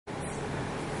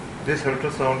This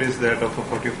ultrasound is that of a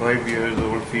 45 years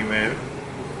old female,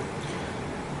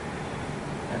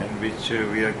 in which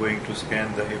we are going to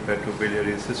scan the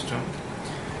hepatobiliary system,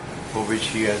 for which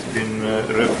he has been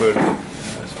referred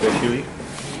specially.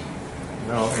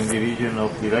 Now in the region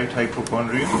of the right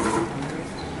hypochondrium,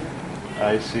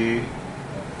 I see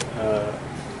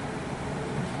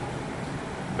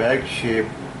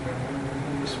bag-shaped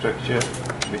structure,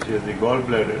 which is the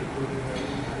gallbladder,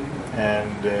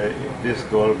 and this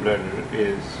gallbladder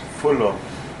is full of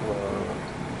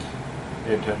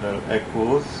internal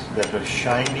echoes that are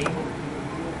shiny,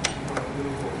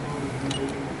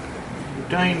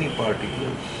 tiny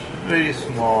particles, very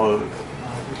small,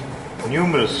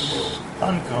 numerous,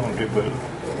 uncountable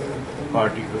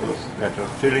particles that are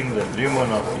filling the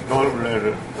lumen of the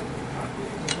gallbladder,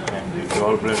 and the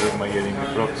gallbladder measuring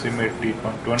approximately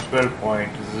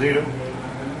 12.0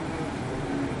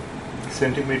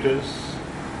 centimeters.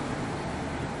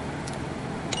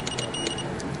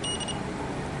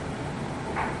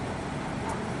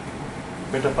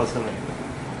 Beta pasa nahi.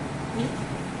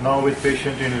 Now with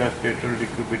patient in left lateral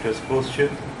decubitus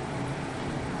posture,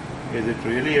 is it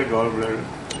really a gallbladder?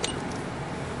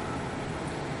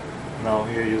 Now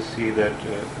here you see that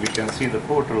we can see the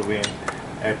portal vein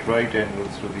at right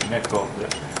angles to the neck of the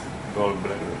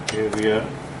gallbladder. Here we are.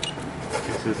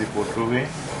 This is the portal vein,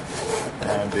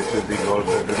 and this is the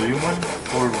gallbladder lumen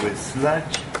filled with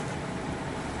sludge,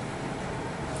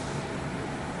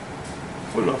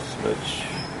 full of sludge.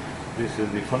 This is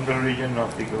the fundal region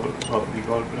of the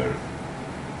gallbladder.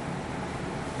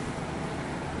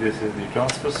 This is the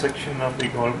transverse section of the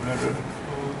gallbladder.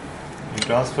 In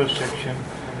transverse section,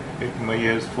 it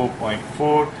measures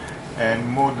 4.4, and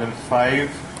more than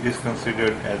 5 is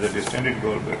considered as a distended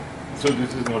gallbladder. So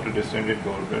this is not a distended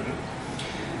gallbladder,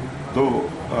 though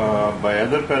by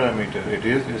other parameter it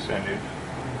is distended,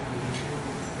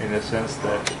 in a sense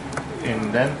that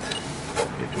in length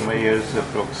it measures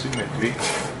approximately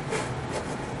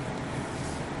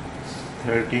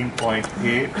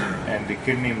 13.8, and the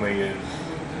kidney measures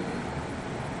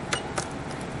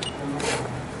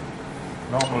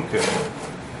normal kidney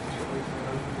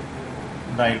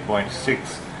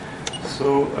 9.6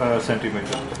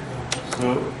 centimeter. So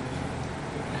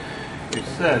it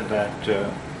said that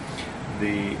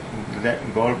the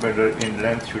gallbladder in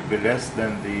length should be less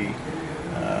than the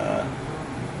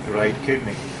right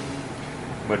kidney,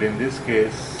 but in this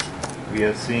case we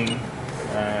are seeing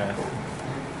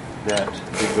that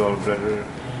the gallbladder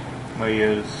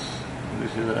measures,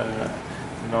 this is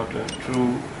not a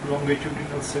true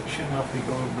longitudinal section of the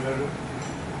gallbladder.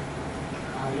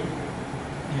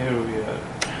 Here we are.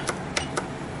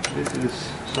 This is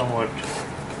somewhat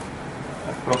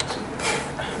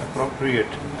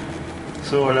appropriate.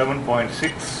 So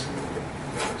 11.6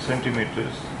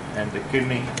 centimeters, and the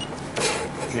kidney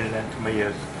in length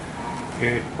measures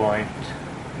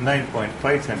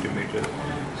 9.5 centimeters.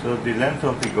 So the length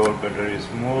of the gallbladder is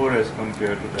more as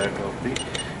compared to that of the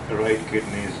right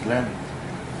kidney's length.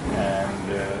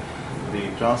 And the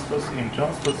transverse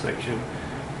section,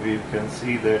 we can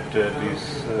see that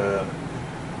the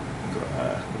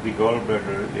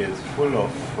gallbladder is full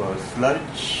of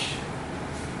sludge,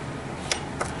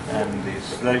 and the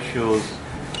sludge shows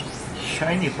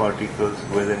shiny particles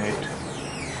within it,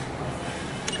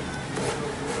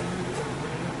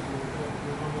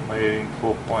 measuring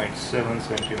 4.7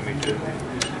 centimeters,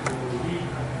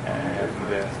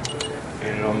 and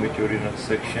in longitudinal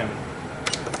section.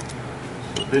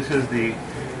 So this is the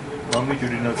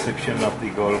longitudinal section of the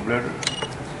gallbladder.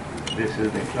 This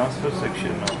is the transverse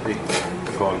section of the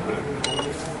gallbladder.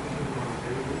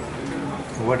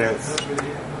 What else?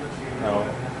 Now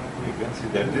you can see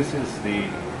that this is the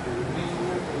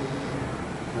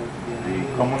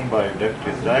common bile duct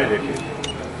is dilated.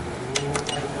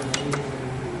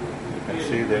 You can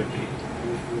see that the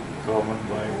common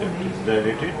bile duct is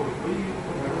dilated.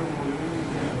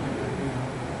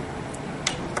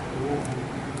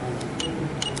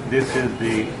 This is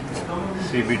the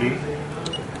CBD.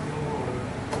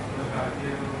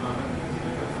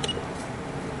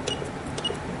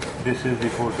 This is the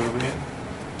portal vein.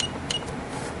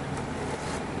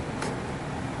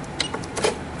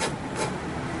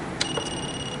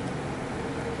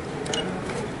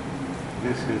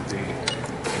 This is the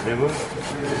liver.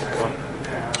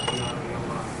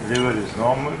 Liver is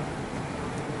normal.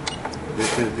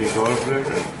 This is the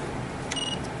gallbladder.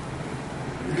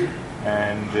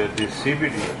 And the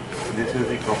CBD, this is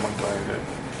the common bile duct,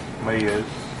 measures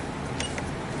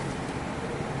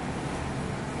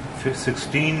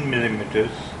 16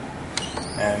 millimeters,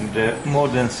 and more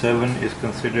than 7 is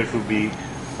considered to be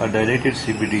a dilated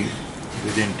CBD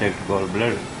with intact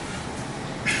gallbladder.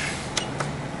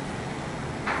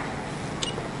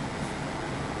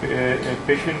 a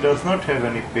patient does not have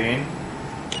any pain,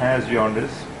 has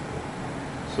jaundice,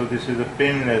 so this is a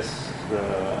painless,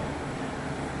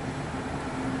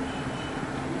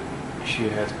 she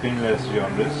has painless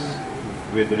jaundice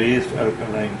with raised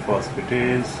alkaline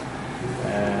phosphatase,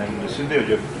 and this is the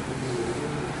objective.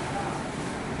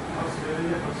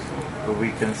 So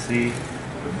we can see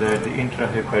that the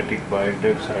intrahepatic bile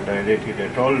ducts are dilated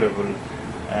at all levels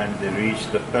and they reach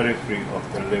the periphery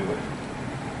of the liver.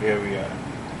 Here we are.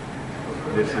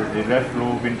 This is the left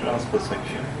lobe in transfer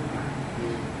section,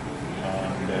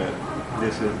 and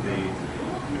this is the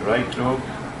right lobe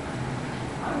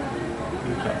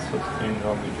in transfer in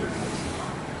longitudinal.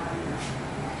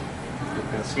 You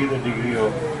can see the degree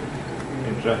of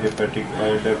intrahepatic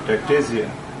bile duct ectasia.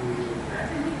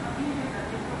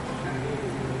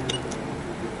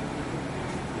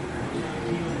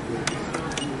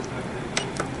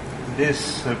 These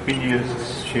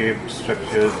serpentine-shaped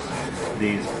structures,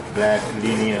 these black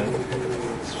linear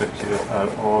structures, are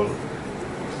all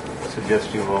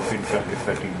suggestive of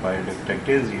intrahepatic bile duct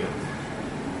ectasia,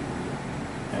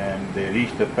 and they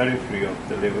reach the periphery of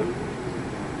the liver.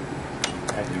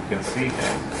 As you can see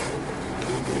here,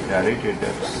 the dilated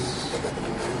ducts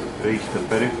reach the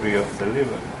periphery of the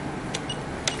liver.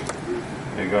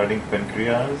 Regarding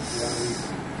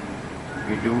pancreas,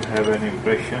 we do have an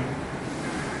impression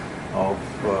of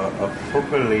a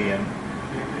focal lesion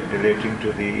relating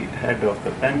to the head of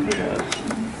the pancreas.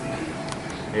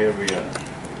 Here we are.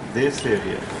 This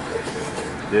area,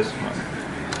 this one,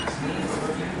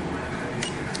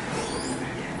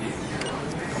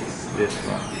 this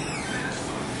one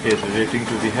is relating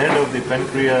to the head of the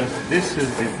pancreas. This is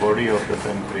the body of the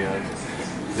pancreas.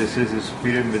 This is the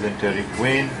superior mesenteric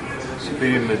vein,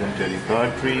 superior mesenteric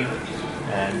artery,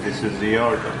 and this is the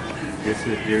aorta. This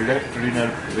is the left renal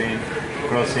vein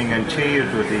crossing anterior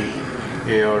to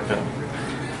the aorta.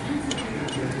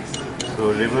 So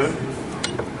liver,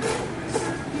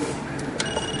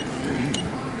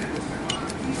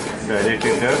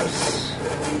 dilated ducts,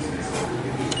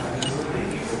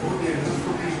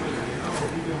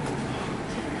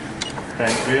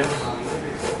 pancreas.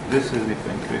 This is the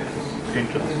pancreas in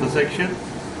transfer section.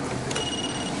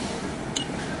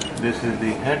 This is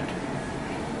the head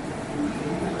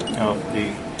of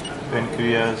the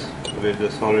pancreas with the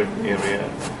solid area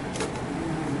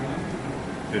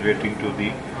relating to the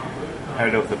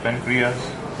head of the pancreas,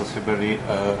 possibly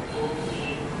a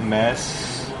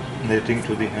mass relating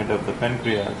to the head of the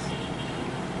pancreas.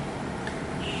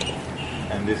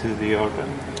 And this is the aorta.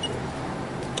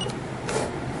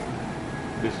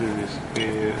 This is the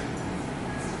superior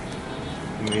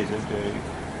mesenteric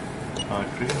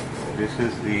artery. This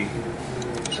is the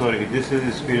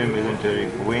superior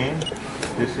mesenteric vein.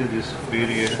 This is the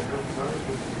superior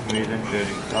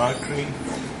mesenteric artery.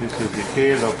 This is the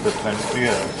tail of the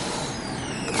pancreas.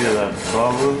 These are the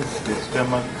bowels, the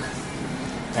stomach,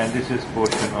 and this is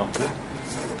portion of the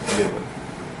liver.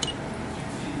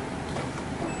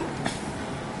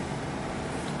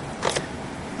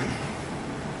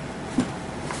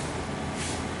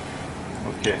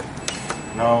 Okay.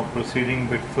 Now proceeding a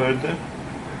bit further,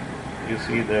 you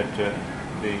see that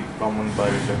the common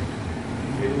bile duct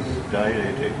is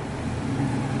dilated.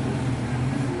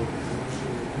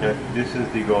 This is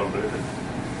the gallbladder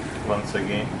once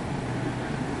again.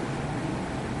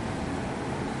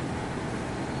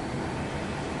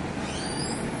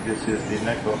 This is the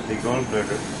neck of the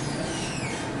gallbladder.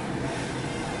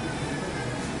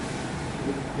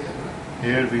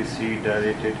 Here we see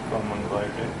dilated common bile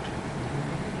duct.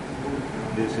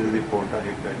 This is the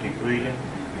porta-hepatic region.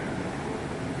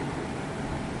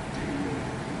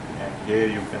 And here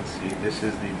you can see this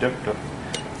is the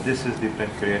this is the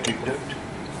pancreatic duct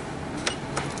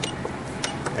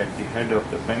at the head of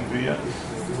the pancreas.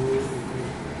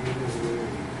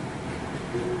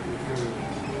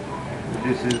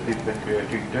 This is the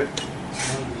pancreatic duct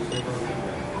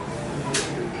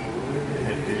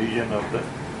at the region of the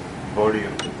body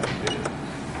of the pancreas.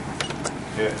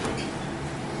 Here.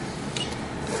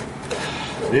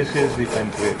 This is the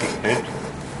pancreatic head,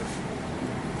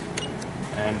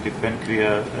 and the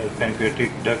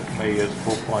pancreatic duct measures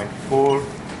 4.4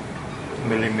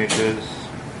 millimeters,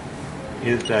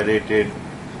 is dilated,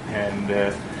 and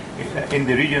in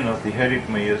the region of the head it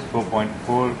measures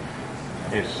 4.4.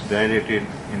 It's dilated.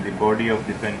 In the body of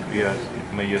the pancreas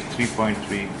it measures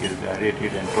 3.3, is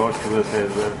dilated and brought to us as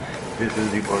well. This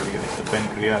is the body of the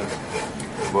pancreas.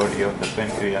 Body of the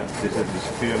pancreas. This is the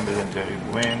superior mesenteric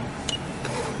vein.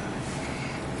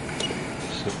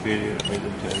 Superior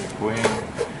mesenteric vein.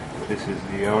 This is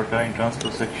the aorta in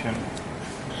transfer section.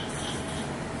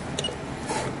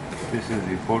 This is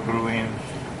the portal vein.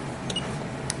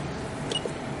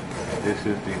 This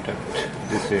is the duct.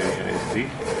 This area is the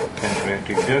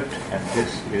pancreatic duct, and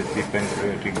this is the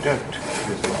pancreatic duct.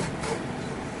 This one.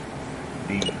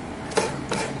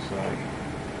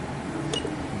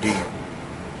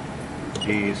 D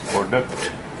is for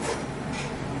duct.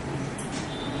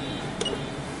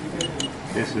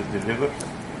 This is the liver.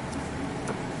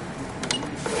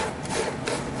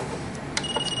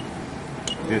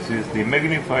 This is the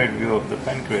magnified view of the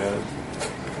pancreas.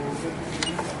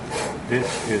 This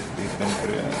is the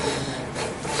pancreas,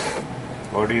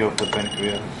 body of the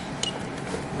pancreas,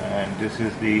 and this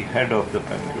is the head of the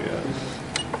pancreas.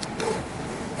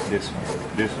 This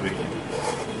one, this region,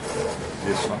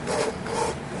 this one,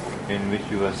 in which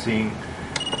you are seeing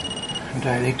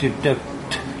dilated duct.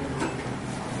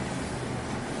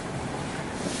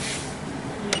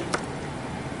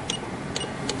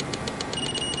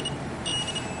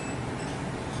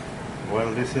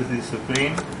 Well, this is the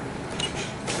spleen,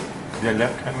 the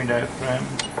left hemidiaphragm,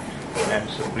 and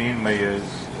spleen measures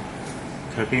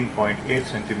 13.8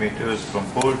 centimeters from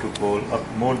pole to pole. Up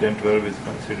more than 12 is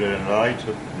considered enlarged,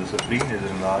 so the spleen is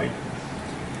enlarged.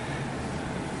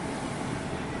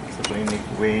 Splenic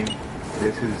vein,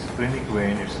 this is splenic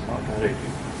vein, it's not dilated.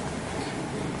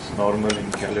 It's normal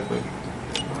in caliber.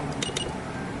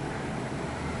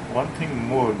 One thing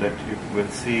more that you will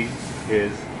see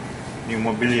is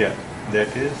pneumobilia.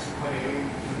 That is,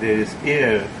 there is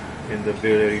air in the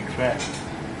biliary tract,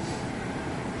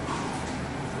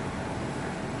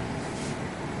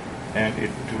 and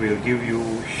it will give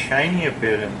you shiny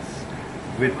appearance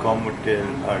with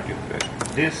commotile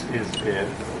artifact. This is air.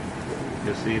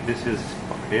 You see, this is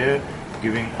air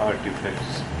giving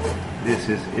artifacts. This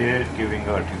is air giving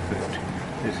artifact.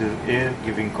 This is air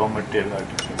giving commotile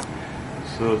artifact.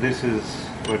 So this is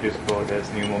what is called as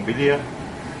pneumobilia.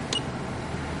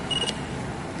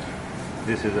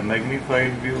 This is a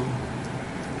magnified view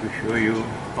to show you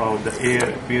how the air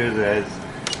appears as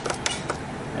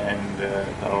and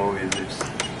how is it.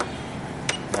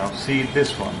 Now see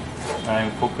this one. I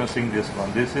am focusing this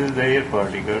one. This is the air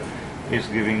particle. It's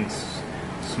giving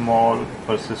small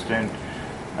persistent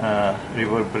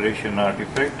reverberation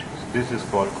artifact. This is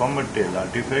called commotile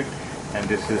artifact, and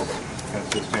this is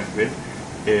consistent with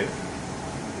air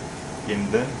in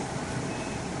the.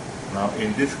 Now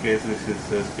in this case, this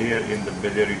is air in the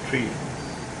biliary tree.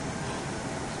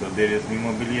 So there is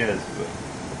pneumobilia as well.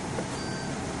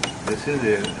 This is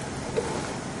air.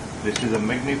 This is a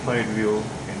magnified view,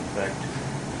 in fact,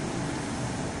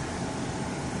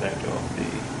 that of the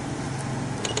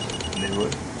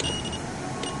liver.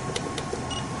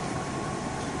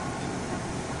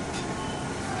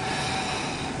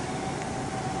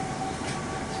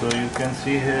 So you can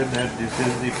see here that this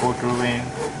is the portal vein,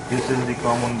 this is the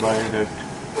common bile duct,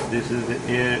 this is the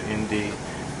air in the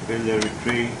biliary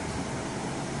tree,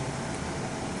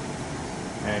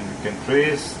 and you can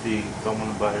trace the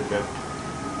common bile duct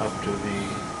up to the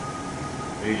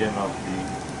region of the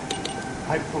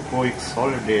hypoechoic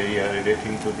solid area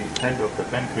relating to the head of the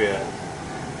pancreas,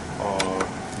 or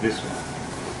this one.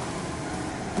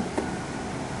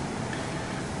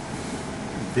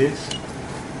 This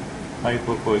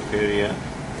hypoechoic area,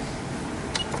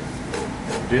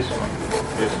 this one.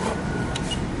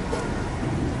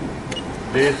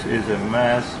 This is a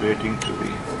mass relating to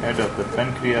the head of the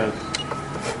pancreas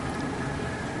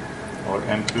or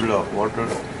ampulla of water.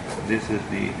 This is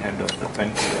the head of the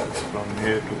pancreas from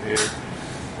here to here,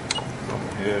 from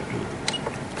here to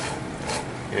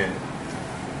here.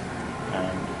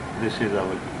 And this is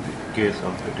our case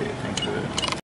of the day. Thank you very much.